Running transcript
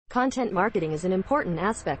Content marketing is an important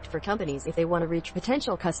aspect for companies if they want to reach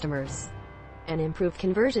potential customers and improve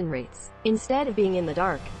conversion rates. Instead of being in the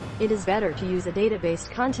dark, it is better to use a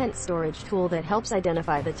data-based content storage tool that helps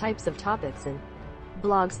identify the types of topics and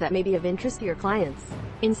blogs that may be of interest to your clients.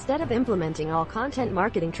 Instead of implementing all content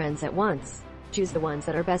marketing trends at once, choose the ones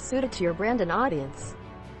that are best suited to your brand and audience.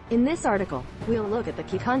 In this article, we'll look at the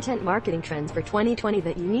key content marketing trends for 2020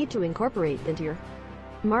 that you need to incorporate into your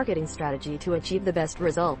marketing strategy to achieve the best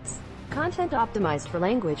results. Content optimized for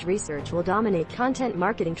language research will dominate content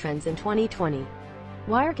marketing trends in 2020.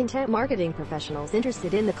 Why are content marketing professionals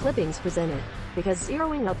interested in the clippings presented? Because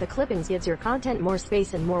zeroing out the clippings gives your content more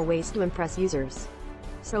space and more ways to impress users.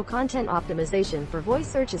 So content optimization for voice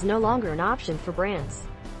search is no longer an option for brands,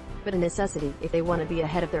 but a necessity if they want to be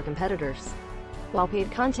ahead of their competitors. While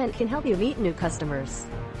paid content can help you meet new customers,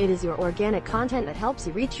 it is your organic content that helps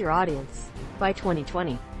you reach your audience. By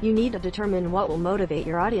 2020, you need to determine what will motivate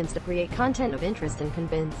your audience to create content of interest and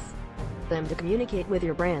convince them to communicate with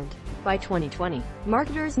your brand. By 2020,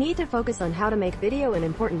 marketers need to focus on how to make video an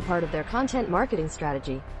important part of their content marketing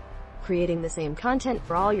strategy. Creating the same content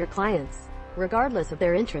for all your clients, regardless of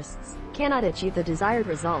their interests, cannot achieve the desired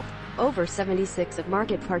result. Over 76% of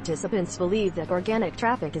market participants believe that organic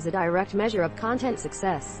traffic is a direct measure of content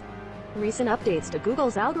success. Recent updates to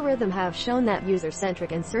Google's algorithm have shown that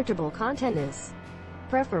user-centric and searchable content is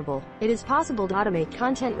preferable. It is possible to automate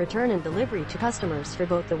content return and delivery to customers for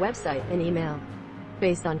both the website and email.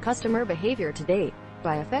 Based on customer behavior to date,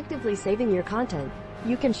 by effectively saving your content,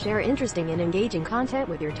 you can share interesting and engaging content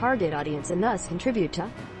with your target audience and thus contribute to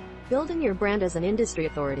building your brand as an industry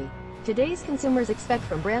authority. Today's consumers expect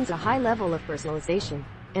from brands a high level of personalization,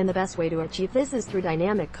 and the best way to achieve this is through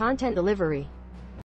dynamic content delivery.